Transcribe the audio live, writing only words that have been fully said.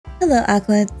Hello,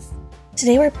 Aquads.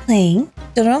 Today we're playing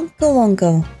Doronko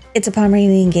Wanko. It's a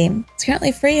Pomeranian game. It's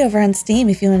currently free over on Steam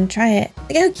if you want to try it.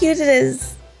 Look how cute it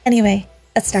is. Anyway,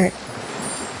 let's start.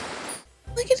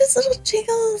 Look at his little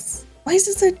jiggles. Why is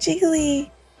it so jiggly?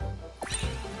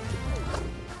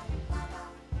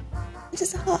 It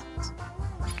is hot.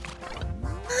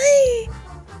 Hi.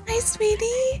 Hi,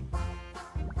 sweetie.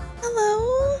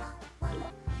 Hello.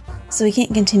 So we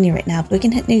can't continue right now, but we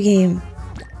can hit new game.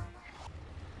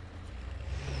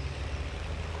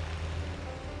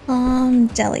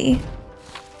 Deli.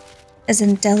 As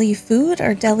in deli food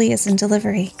or deli as in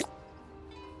delivery?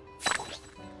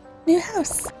 New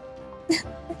house.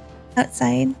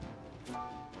 Outside.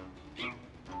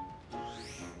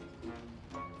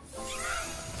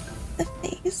 The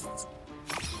face.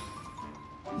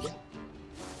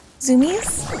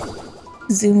 Zoomies?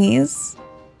 Zoomies.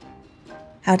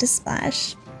 How to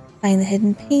splash. Find the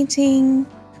hidden painting.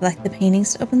 Collect the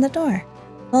paintings to open the door.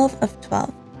 12 of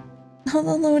 12. Oh,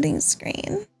 the loading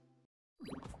screen.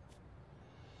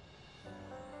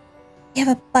 You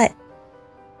have a butt.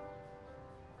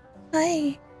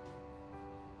 Hi.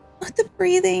 Oh, the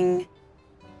breathing.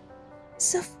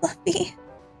 So fluffy.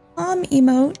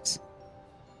 Emote.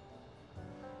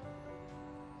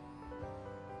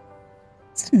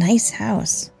 It's a nice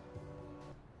house.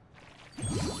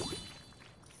 I'm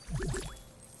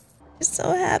so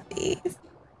happy.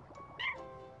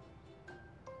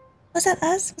 Was that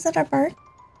us? Was that our bark?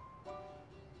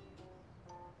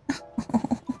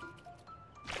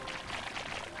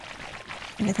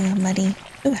 Everything all muddy.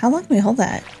 Ooh, how long can we hold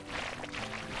that?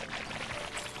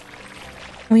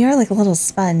 We are like a little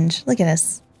sponge. Look at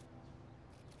us.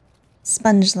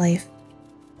 Sponge life.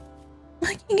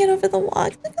 I can't get over the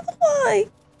walk. Look at the walk.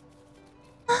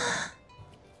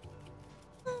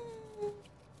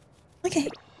 Okay.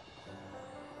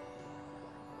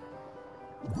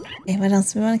 Okay, what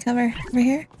else do we want to cover over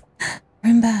here?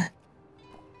 Roomba.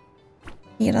 Can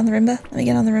you get on the Roomba? Let me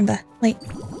get on the Roomba. Wait,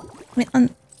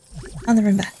 on the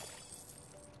Roomba.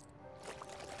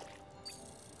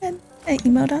 And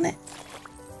emote on it.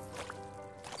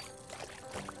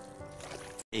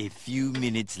 A few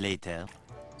minutes later.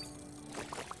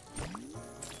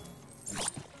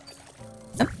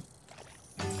 Oh.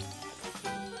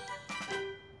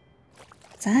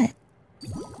 What's that?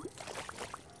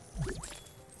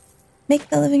 Make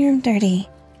the living room dirty.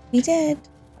 We did.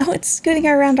 Oh, it's scooting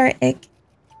around our ick.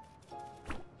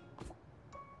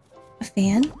 A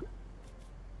fan?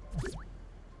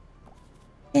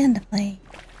 Fan to play.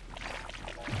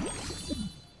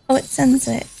 Oh, it sends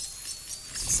it.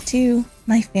 It's to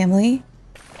my family.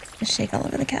 Just shake all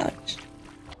over the couch.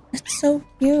 It's so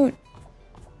cute.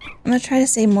 I'm gonna try to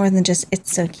say more than just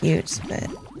it's so cute, but...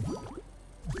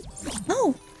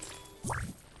 Oh!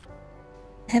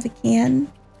 I have a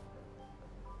can.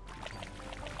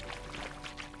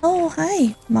 Oh,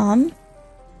 hi, Mom.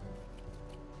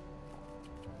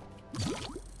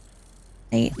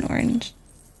 I ate an orange.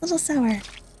 A little sour.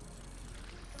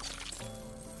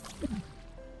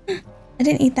 I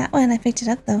didn't eat that one. I picked it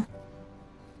up, though.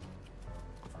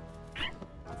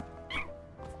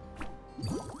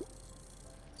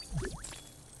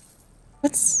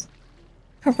 What's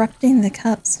corrupting the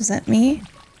cups? Was that me?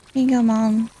 Here you go,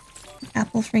 Mom.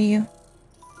 Apple for you.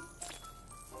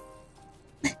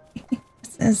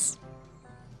 Is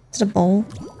it a bowl?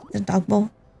 Is it a dog bowl?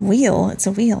 Wheel. It's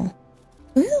a wheel.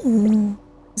 Ooh.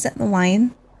 Is that the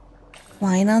wine?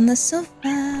 Wine on the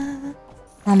sofa.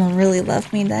 Mom will really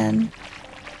love me then.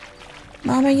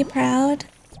 Mom, are you proud?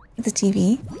 With the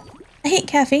TV? I hate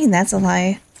caffeine. That's a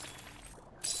lie.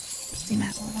 Zoom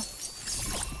out a little.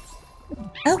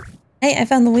 Oh, hey, I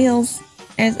found the wheels.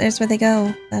 There's where they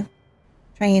go. The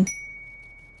train.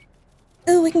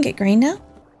 Ooh, we can get grain now?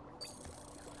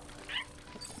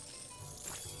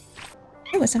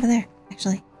 Oh, what's over there,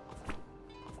 actually?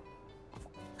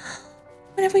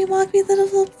 Whenever we walk, we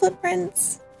little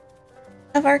footprints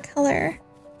of our color.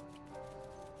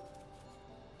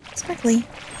 Sparkly.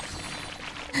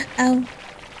 Oh.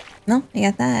 No, I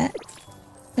got that.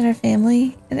 Is that our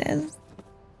family? It is.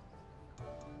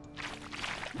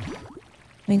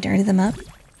 Can we dirty them up?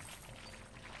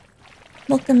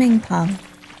 Welcoming Pom.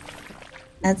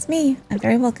 That's me. I'm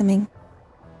very welcoming.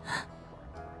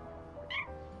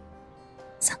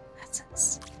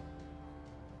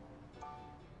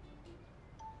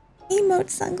 Emote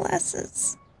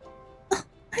sunglasses. Oh,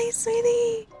 hi,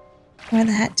 sweetie. Wear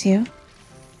the hat too.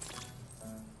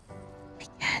 My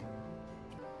God.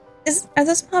 Are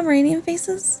those Pomeranian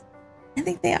faces? I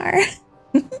think they are.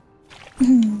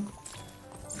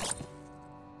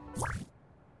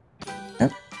 Oh,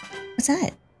 what's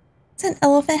that? Is that an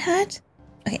elephant hat?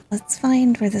 Okay, let's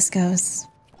find where this goes.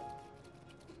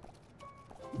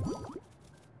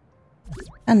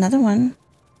 Another one.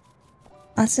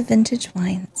 Lots of vintage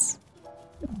wines.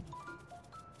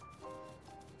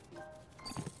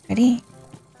 Ready?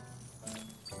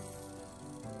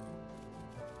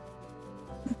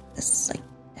 This is like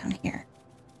down here.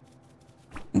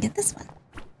 And get this one.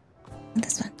 And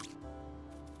this one.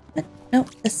 But nope,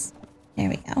 this. There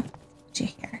we go. Put you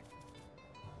here.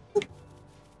 Oop.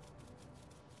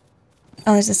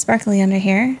 Oh, there's a sparkly under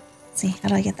here. Let's see, how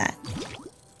do I get that?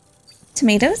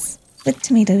 Tomatoes? With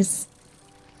tomatoes.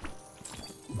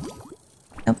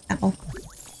 Nope, apple.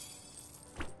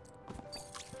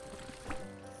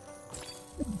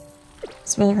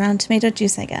 Swirl around tomato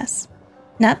juice, I guess.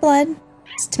 Not blood,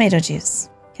 it's tomato juice.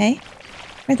 Okay?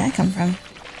 Where'd that come from?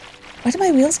 Why did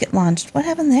my wheels get launched? What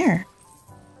happened there?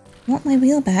 I want my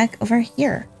wheel back over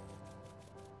here.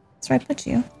 That's where I put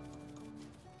you.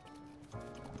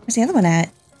 Where's the other one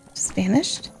at? Just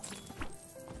vanished?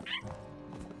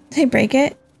 Did I break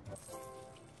it?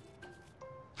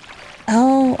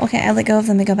 Oh, okay, I let go of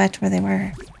them. They go back to where they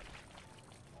were.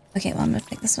 Okay, well, I'm gonna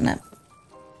pick this one up.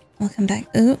 We'll come back.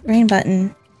 Ooh, green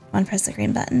button. I want to press the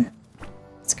green button.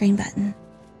 It's green button.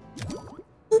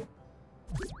 Oop.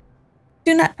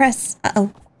 Do not press.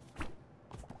 Uh-oh.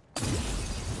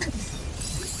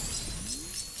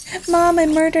 Mom, I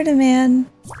murdered a man.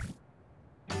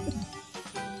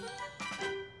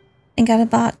 And got a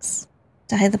box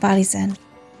to hide the bodies in.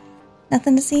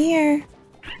 Nothing to see here.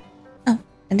 Oh,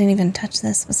 I didn't even touch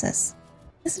this. What's this?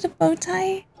 Is it a bow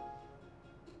tie?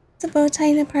 It's a bow tie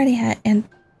and a party hat and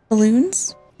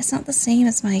balloons? It's not the same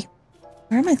as my...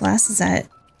 Where are my glasses at?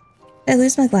 Did I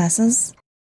lose my glasses?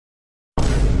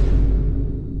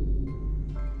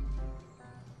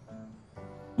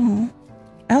 Oh.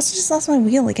 I also just lost my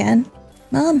wheel again.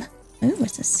 Mom! Ooh,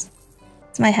 what's this?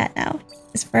 It's my hat now.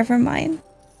 It's forever mine.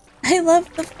 I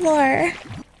love the floor.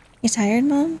 You tired,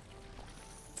 Mom?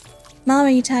 Mom, are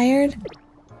you tired?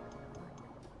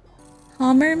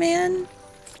 Pomeranian?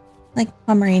 Like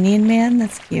Pomeranian man?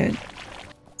 That's cute.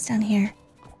 It's down here.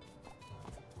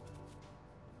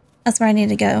 That's where I need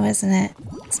to go, isn't it?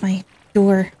 It's my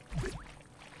door.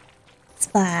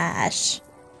 Splash.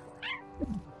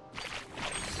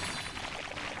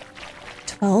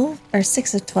 12? Or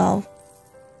 6 of 12.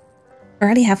 We're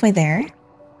already halfway there.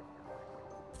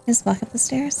 Just walk up the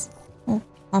stairs. Oh,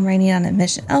 Pomeranian on a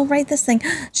mission. Oh, right, this thing.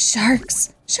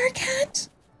 Sharks! Shark hat!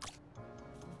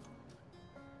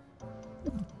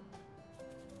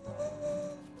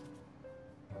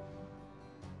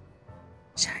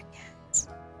 Shark hat.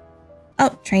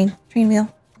 Oh, train. Train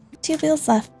wheel. 2 wheels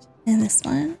left. And this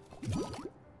one.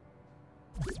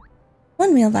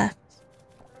 1 wheel left.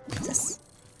 What's this?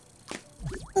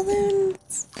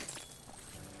 Balloons.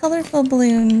 Colorful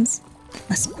balloons.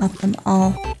 Must pop them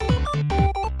all.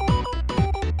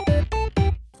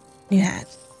 New hat.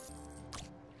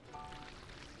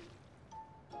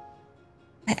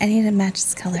 I need to match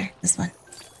this color. This one.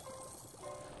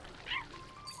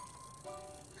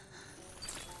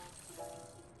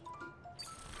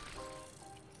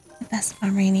 The best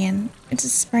Pomeranian. It's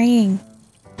just spraying.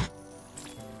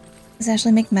 Does it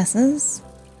actually make messes?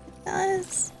 It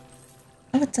does.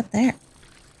 Oh, what's up there?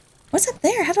 What's up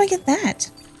there? How do I get that?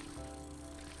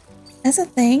 That's a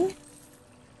thing?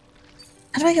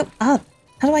 How do I go up?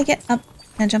 How do I get up?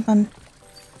 Can I jump on?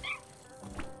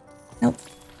 Nope.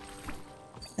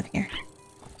 It's up here.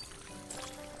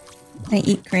 Can I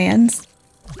eat crayons?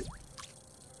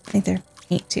 I think they're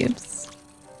paint tubes.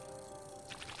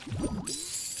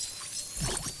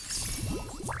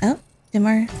 Oh, 2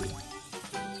 more.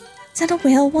 Is that a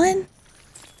whale one?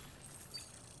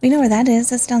 We know where that is.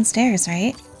 That's downstairs,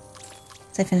 right?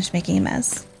 So I finished making a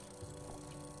mess.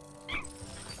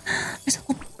 There's a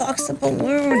whole box of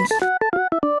balloons.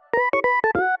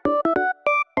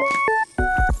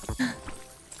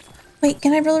 Wait,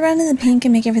 can I roll around in the pink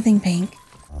and make everything pink?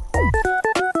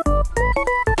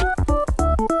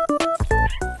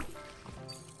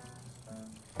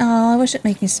 Oh, I wish it'd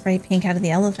make me spray pink out of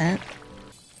the elephant.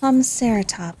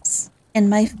 Ceratops and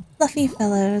my fluffy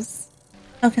fellows.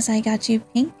 Oh, because I got you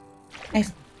pink? I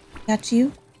got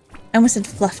you? I almost said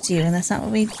fluffed you, and that's not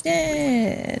what we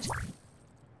did.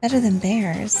 Better than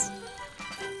bears.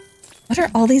 What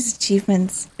are all these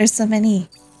achievements? There's so many.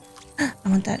 I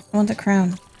want that. I want the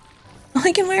crown. Oh,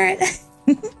 I can wear it.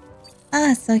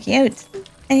 Ah, so cute.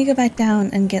 I need to go back down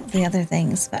and get the other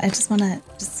things, but I just want to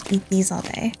just eat these all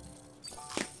day.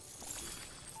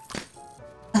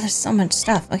 Oh, there's so much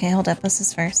stuff. Okay, hold up. What's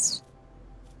this first?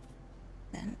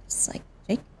 Then just like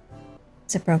shake.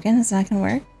 Is it broken? Is it not going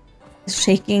to work? Is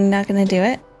shaking not going to do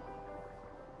it?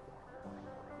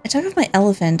 took off my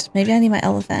elephant. Maybe I need my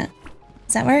elephant.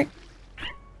 Does that work? Is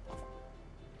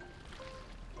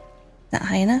that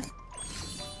high enough?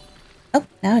 Oh,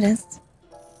 now it is.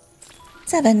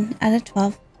 7 out of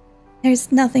 12.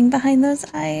 There's nothing behind those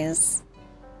eyes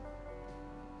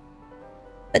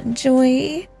but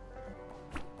joy.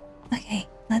 Okay,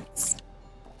 let's...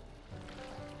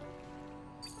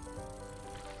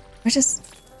 We're just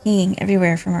peeing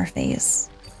everywhere from our face.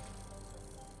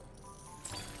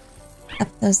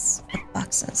 Up those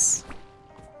boxes.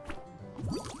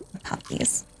 Pop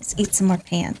these. Let's eat some more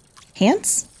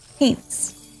pants?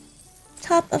 Paints.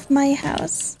 Top of my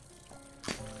house.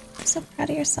 I'm so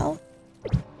proud of yourself.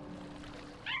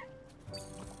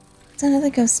 It's another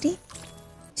ghostie.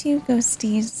 2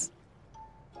 ghosties.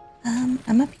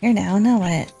 I'm up here now. Now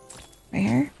what? Right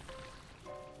here?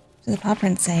 What does the paw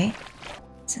print say?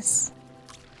 What's this?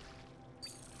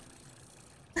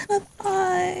 I'm a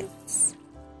box.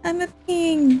 I'm a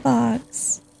peeing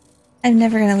box. I'm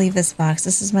never gonna leave this box.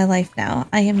 This is my life now.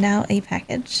 I am now a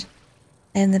package.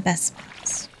 I am the best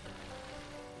box.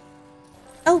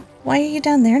 Oh, why are you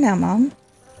down there now, Mom?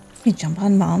 Let me jump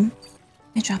on Mom.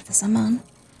 Let me drop this on Mom.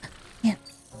 Yeah.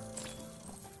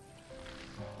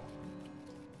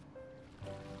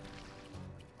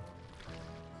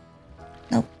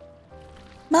 Nope.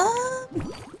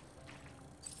 Mom!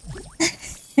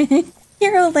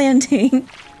 Hero landing.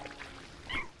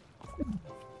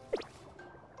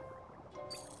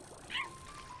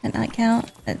 That not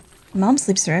count? Mom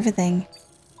sleeps through everything.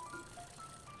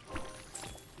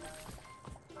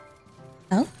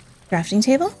 Oh, crafting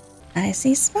table? I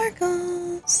see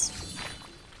sparkles.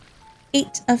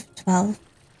 8 of 12.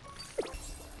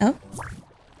 Oh.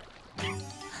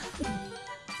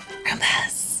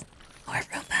 Roombas. More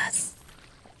Roombas.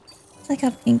 It's like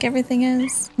how pink everything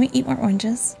is. Can we eat more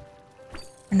oranges?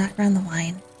 Or knock around the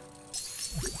wine?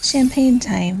 Champagne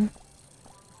time.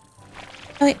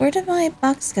 Oh wait, where did my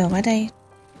box go? Why'd I...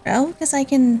 Oh, because I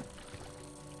can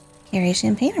carry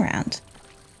champagne around.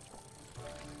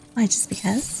 Why, just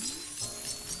because?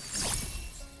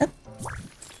 Oh.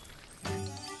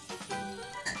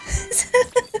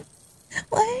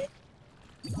 What?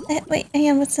 Wait, hang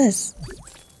on, what's this?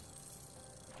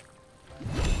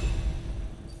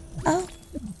 Oh.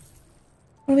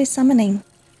 What are we summoning?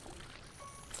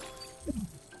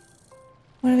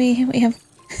 What do we have?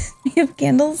 We have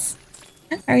candles?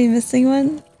 Are we missing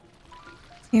one?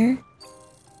 Here.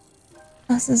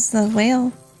 Oh, this is the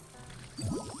whale.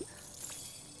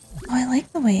 Oh, I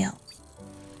like the whale.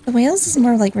 The whale's is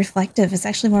more like reflective. It's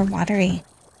actually more watery.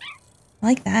 I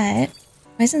like that.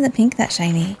 Why isn't the pink that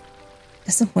shiny?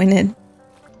 Disappointed.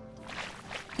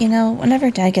 You know,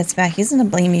 whenever Dad gets back, he's gonna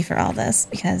blame me for all this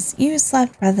because you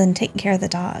slept rather than taking care of the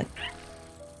dog.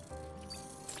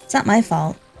 It's not my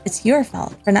fault. It's your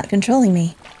fault for not controlling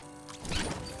me.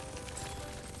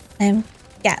 I'm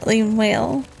Gatling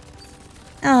whale.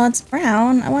 Oh, it's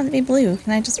brown. I want it to be blue.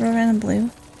 Can I just roll around in blue?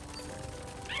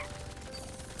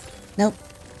 Nope.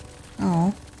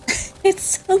 Oh.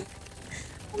 It's so...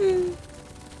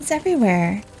 it's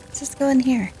everywhere. Let's just go in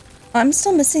here. Oh, I'm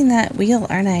still missing that wheel,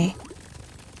 aren't I?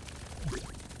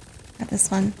 Got this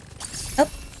one. Oh.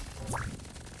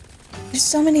 There's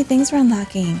so many things we're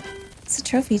unlocking. What's the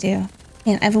trophy do?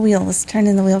 Man, I have a wheel. Let's turn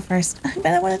in the wheel first. I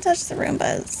bet I want to touch the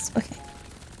Roombas. Okay.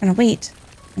 I'm gonna wait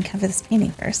and cover this painting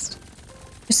first.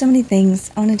 There's so many things.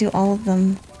 I want to do all of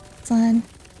them. This one.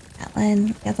 That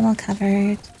one. Got them all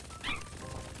covered.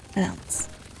 What else?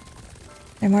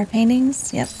 There are more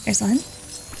paintings? Yep, there's one.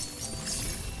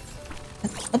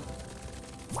 Oh.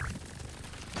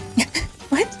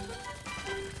 What?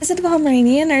 Is it a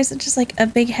Pomeranian or is it just like a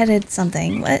big-headed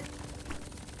something? What?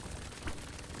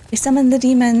 We summoned the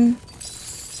demon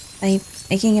by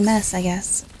making a mess, I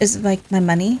guess. Is it like my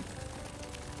money?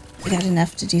 We got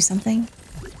enough to do something?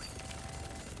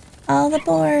 All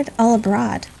aboard, all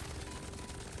abroad.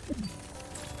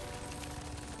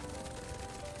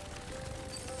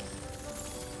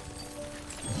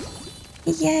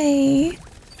 Yay!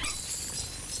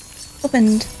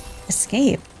 Opened.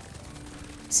 Escape.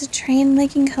 Is a train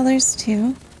making colors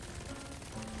too?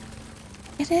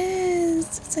 It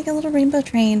is! It's like a little rainbow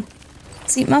train.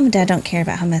 See, Mom and Dad don't care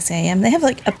about how messy I am. They have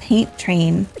like a paint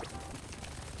train.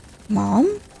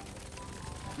 Mom?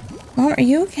 Mom, are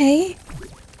you okay?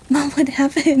 Mom, what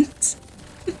happened?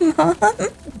 Mom?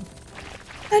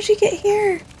 How'd you get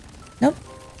here? Nope.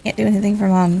 Can't do anything for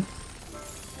Mom.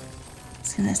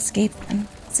 Just gonna escape them.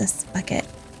 What's this bucket?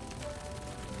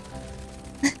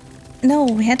 No,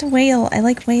 we had to whale. I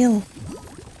like whale.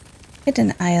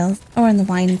 Hidden aisle. Or in the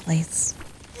wine place.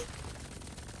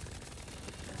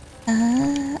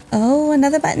 Oh,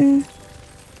 another button.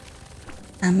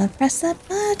 I'ma press that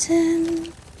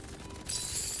button.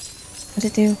 What'd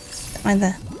it do? Find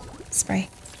the spray.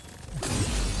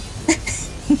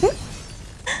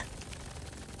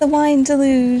 The wine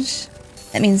deluge.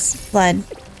 That means blood,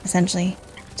 essentially.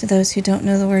 To those who don't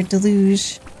know the word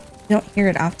deluge, you don't hear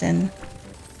it often.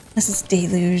 This is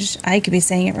deluge. I could be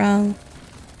saying it wrong.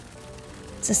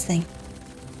 What's this thing?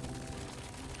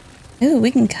 Ooh,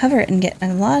 we can cover it and get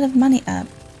a lot of money up.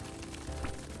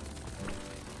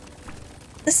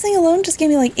 This thing alone just gave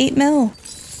me like 8 mil.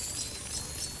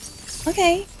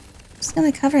 Okay, I'm just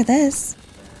gonna cover this.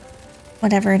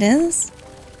 Whatever it is.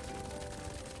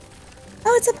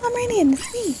 Oh, it's a Pomeranian.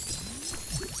 It's me.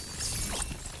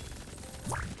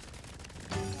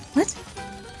 What?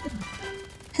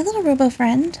 Hey, little robo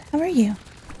friend. How are you?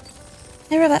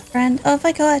 Hey, robot friend. Oh, if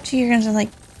I go at you, you're gonna like,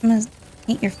 I'm gonna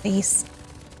paint your face.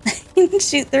 You can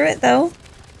shoot through it though.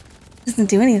 Doesn't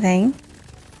do anything.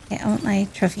 Okay, I want my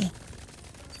trophy.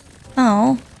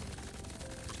 Oh.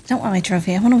 I don't want my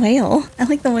trophy. I want a whale. I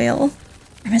like the whale.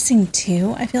 We're missing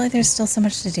 2. I feel like there's still so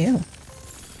much to do.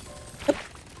 Oh.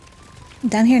 I'm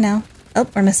down here now. Oh,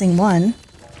 we're missing 1.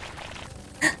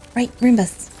 Right,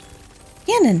 Roombas.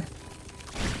 Cannon.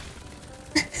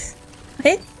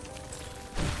 What?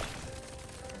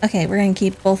 Okay, we're gonna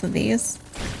keep both of these.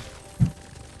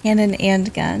 Cannon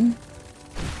and gun.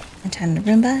 And turn on a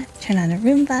Roomba. Turn on a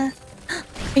Roomba.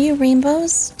 Are you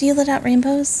rainbows? Do you let out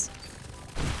rainbows?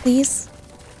 Please?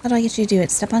 How do I get you to do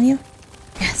it? Step on you?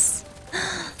 Yes.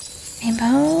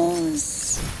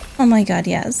 Rainbows. Oh my god,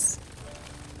 yes.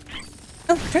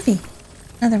 Oh, trophy.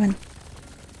 Another one.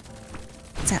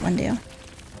 What's that one do?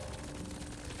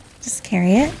 Just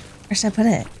carry it? Where should I put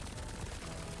it?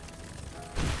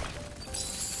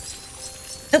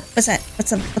 Oh, what's that?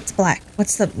 What's black?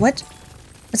 What's the, what?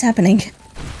 What's happening?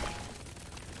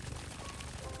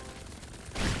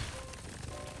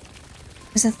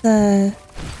 Is that the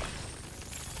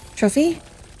trophy?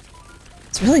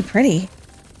 It's really pretty.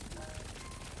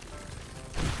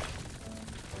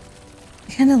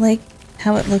 I kind of like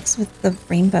how it looks with the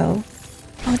rainbow.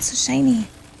 Oh, it's so shiny.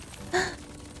 I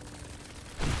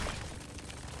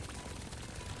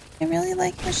really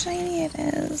like how shiny it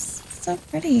is. It's so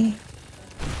pretty.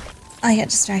 I got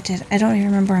distracted. I don't even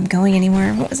remember where I'm going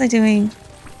anymore. What was I doing?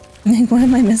 Like, what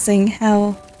am I missing?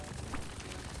 How?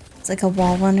 It's like a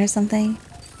wall one or something.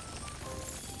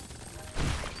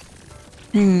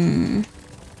 My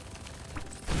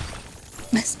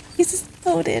space is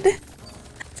loaded. Is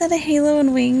that a halo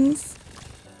and wings?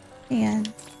 Man.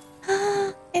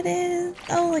 It is.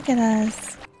 Oh, look at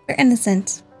us. We're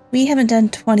innocent. We haven't done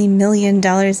 $20 million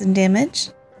in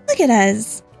damage. Look at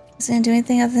us. Is it gonna do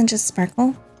anything other than just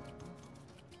sparkle?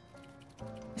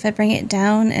 If I bring it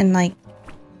down and like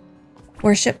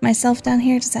worship myself down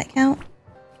here, does that count?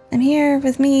 I'm here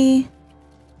with me.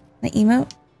 The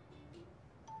emote?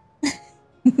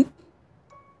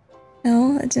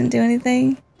 No, it didn't do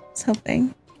anything. I was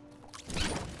hoping.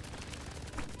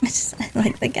 I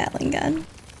like the Gatling gun.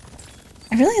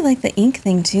 I really like the ink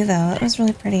thing too though. It was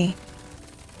really pretty.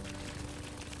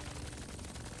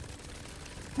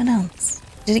 What else?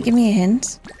 Did it give me a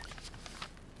hint?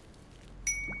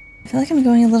 I feel like I'm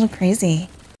going a little crazy.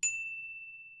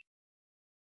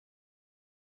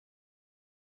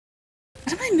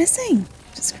 What am I missing?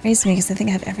 Just crazy me because I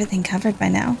think I have everything covered by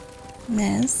now.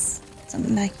 This.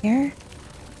 Something back here.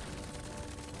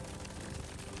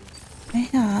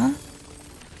 Yeah.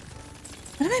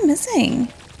 What am I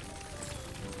missing?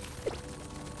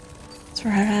 Let's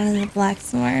run around in the black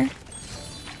somewhere.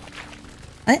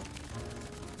 What?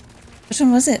 Which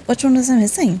one was it? Which one was I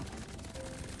missing?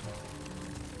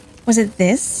 Was it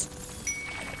this?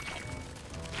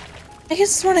 I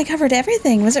guess this one I covered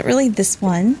everything. Was it really this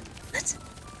one? What?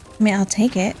 I mean, I'll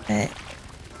take it, but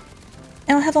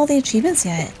I don't have all the achievements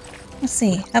yet. Let's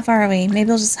see. How far are we? Maybe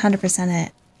I'll just 100%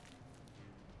 it.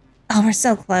 Oh, we're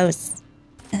so close.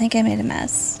 I think I made a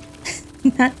mess.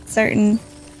 Not certain,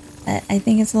 but I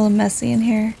think it's a little messy in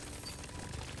here.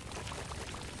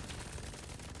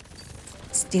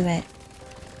 Let's do it.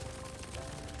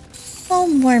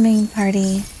 Home warming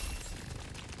party.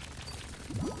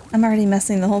 I'm already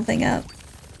messing the whole thing up.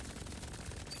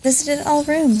 Visited all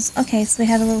rooms. Okay, so we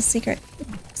had a little secret.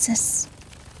 What's this?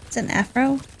 It's an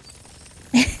afro?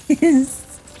 It is.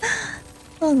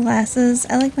 Little glasses.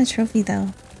 I like my trophy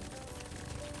though.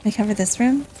 Can we cover this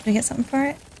room? Did we get something for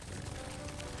it?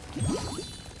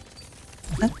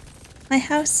 Oh. My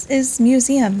house is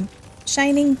museum.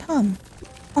 Shining Pom.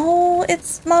 Oh,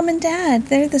 it's mom and dad.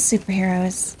 They're the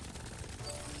superheroes.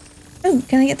 Oh,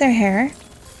 can I get their hair?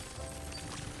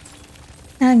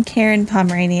 I'm Karen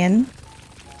Pomeranian.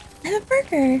 I have a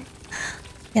burger.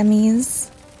 Yummies.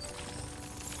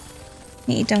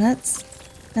 Can you eat donuts?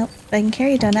 Nope, but I can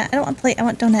carry a donut. I don't want plate, I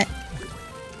want donut.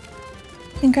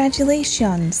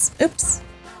 Congratulations. Oops.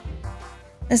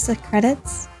 Is the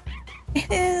credits? It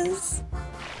is.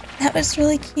 That was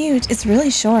really cute. It's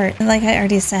really short. Like I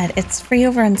already said, it's free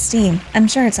over on Steam. I'm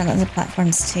sure it's on other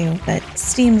platforms too, but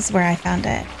Steam's where I found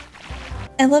it.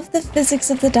 I love the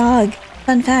physics of the dog.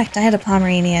 Fun fact, I had a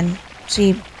Pomeranian.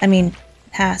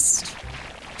 Passed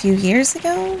a few years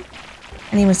ago?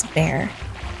 And he was Bear.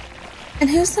 And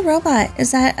who's the robot?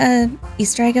 Is that a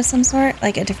Easter egg of some sort?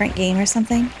 Like a different game or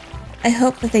something? I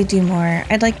hope that they do more.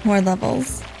 I'd like more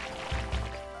levels.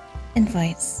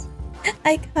 Invoice.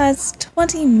 I caused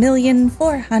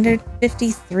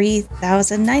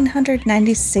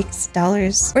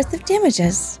 $20,453,996 worth of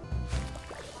damages.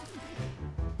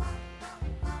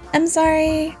 I'm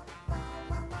sorry.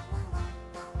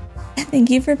 Thank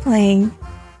you for playing.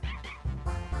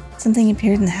 Something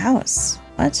appeared in the house.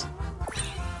 What?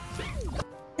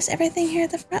 Is everything here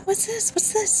at the front? What's this?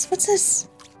 What's this? What's this?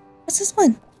 What's this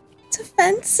one? It's a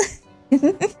fence.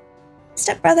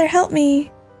 Stepbrother, help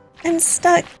me. I'm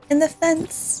stuck in the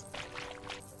fence.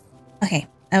 Okay,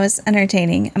 that was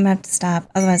entertaining. I'm gonna have to stop.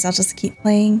 Otherwise, I'll just keep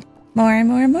playing more and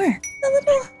more and more. The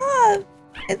little hog.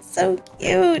 It's so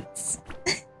cute.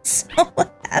 So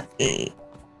happy.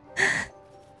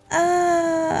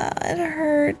 It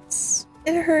hurts.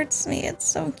 It hurts me. It's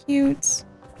so cute.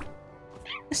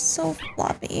 It's so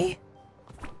floppy.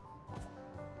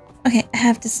 Okay, I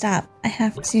have to stop. I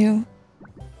have to.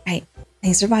 Alright,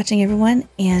 thanks for watching everyone,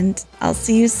 and I'll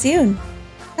see you soon.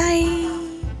 Bye!